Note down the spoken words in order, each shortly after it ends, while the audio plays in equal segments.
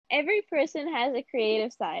Every person has a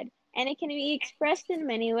creative side, and it can be expressed in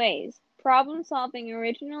many ways. Problem solving,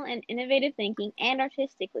 original and innovative thinking, and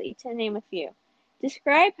artistically, to name a few.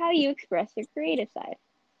 Describe how you express your creative side.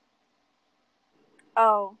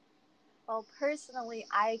 Oh, well, personally,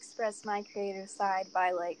 I express my creative side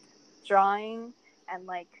by like drawing and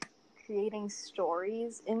like creating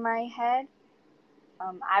stories in my head.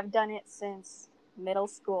 I've done it since middle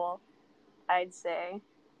school, I'd say.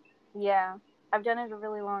 Yeah, I've done it a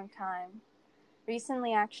really long time.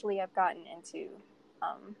 Recently, actually, I've gotten into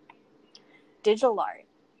um, digital art.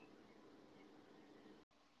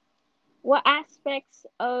 What aspects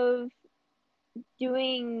of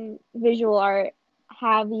doing visual art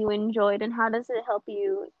have you enjoyed, and how does it help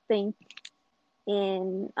you think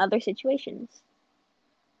in other situations?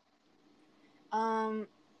 Um,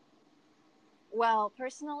 well,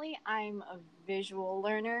 personally, I'm a visual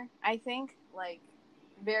learner, I think. Like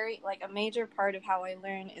a major part of how I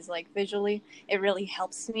learn is like visually. It really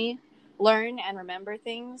helps me learn and remember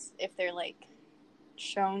things if they're like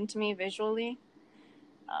shown to me visually.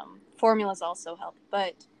 Formulas also help,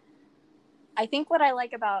 but I think what I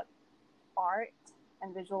like about art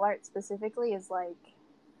and visual art specifically is like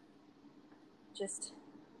just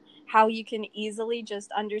how you can easily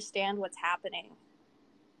just understand what's happening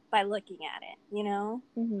by looking at it, you know?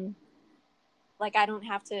 Mm-hmm. Like I don't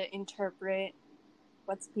have to interpret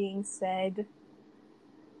what's being said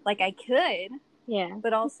like I could, Yeah,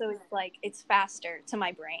 but also it's like it's faster to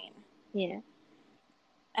my brain. yeah,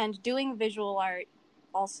 And doing visual art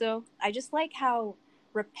also, I just like how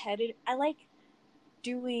repetitive I like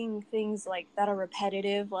doing things like that are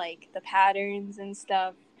repetitive, like the patterns and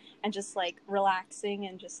stuff, and just like relaxing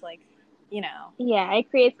and just like, you know. yeah. It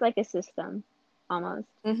creates like a system, almost.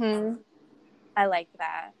 Mhm. I like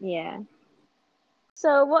that. Yeah.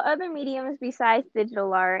 So, what other mediums besides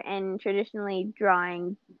digital art and traditionally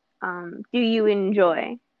drawing do you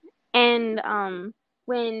enjoy? And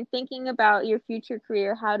when thinking about your future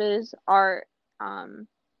career, how does art um,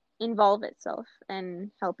 involve itself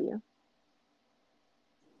and help you?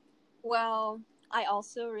 Well, I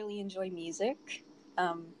also really enjoy music.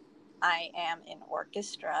 Um, I am in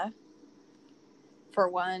orchestra for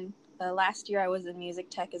one. Last year I was in music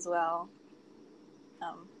tech as well.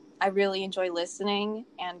 Um, I really enjoy listening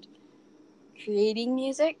and creating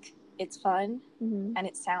music. It's fun Hmm. and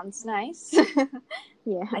it sounds nice.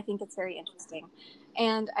 Yeah, I think it's very interesting.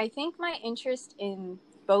 And I think my interest in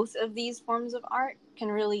both of these forms of art can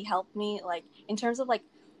really help me, like, in terms of, like,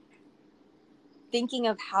 thinking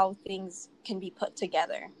of how things can be put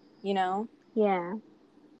together, you know? yeah.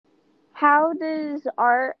 How does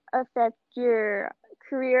art affect your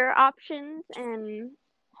career options, and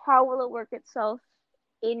how will it work itself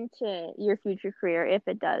into your future career if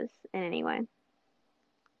it does in any way?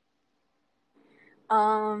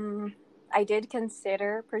 Um, I did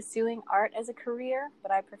consider pursuing art as a career,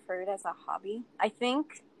 but I prefer it as a hobby. I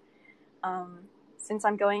think um, since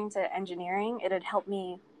I'm going to engineering, it'd help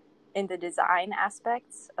me in the design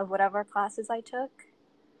aspects of whatever classes I took,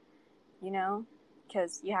 you know,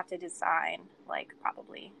 because you have to design, like,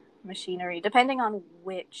 probably machinery, depending on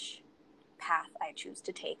which path I choose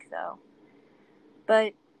to take, though.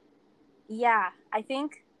 But yeah, I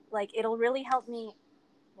think, like, it'll really help me,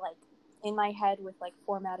 like, in my head with, like,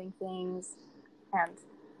 formatting things and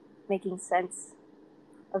making sense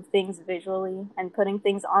of things visually and putting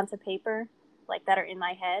things onto paper, like, that are in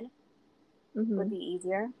my head would Hmm. be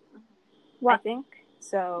easier, I What? think.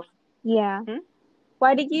 So, Yeah. hmm?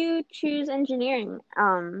 Why did you choose engineering?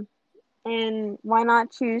 And why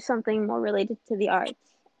not choose something more related to the arts?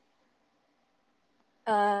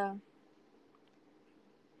 uh,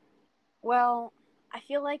 Well, I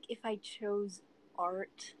feel like if I chose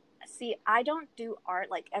art, see, I don't do art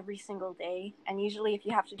like every single day. And usually, if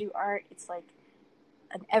you have to do art, it's like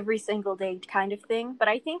an every single day kind of thing. But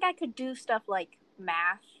I think I could do stuff like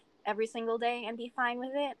math every single day and be fine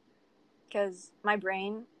with it because my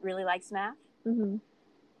brain really likes math. Hmm.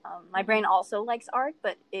 My brain also likes art,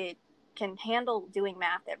 but it can handle doing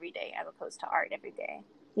math every day as opposed to art every day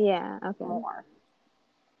Yeah, okay. more.